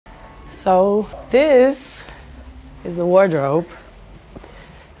So this is the wardrobe.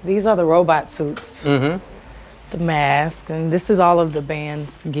 These are the robot suits, the mask, and this is all of the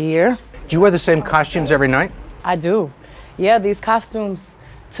band's gear. Do you wear the same costumes every night? I do. Yeah,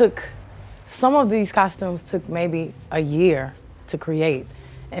 some of these costumes took maybe a year to create.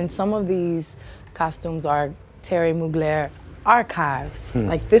 And some of these costumes are Terry Mugler archives.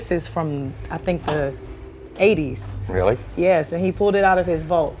 Like this is from, I think, the 80s. Really? Yes, and he pulled it out of his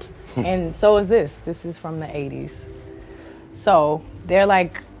vault. And so is this. This is from the 80s. So they're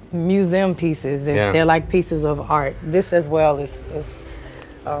like museum pieces. They're like pieces of art. This as well is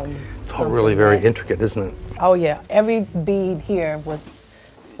it's all really very intricate, isn't it? Oh yeah, every bead here was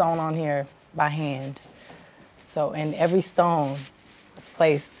sewn on here by hand. So, and every stone was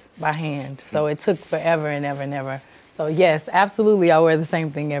placed by hand. So it took forever and ever and ever. So yes, absolutely, I wear the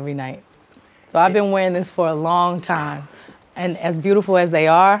same thing every night. So I've been wearing this for a long time. And as beautiful as they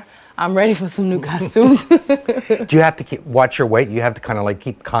are, I'm ready for some new costumes. Do you have to watch your weight? You have to kind of like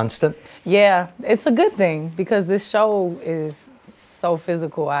keep constant? Yeah, it's a good thing because this show is so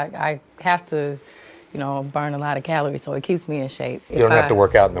physical. I have to, you know, burn a lot of calories, so it keeps me in shape. You don't have to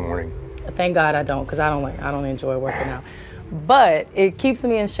work out in the morning. Thank God I don't, because I don't enjoy working out. But it keeps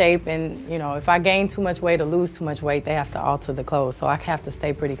me in shape, and you know, if I gain too much weight or lose too much weight, they have to alter the clothes. So I have to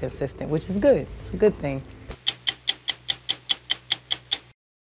stay pretty consistent, which is good. It's a good thing.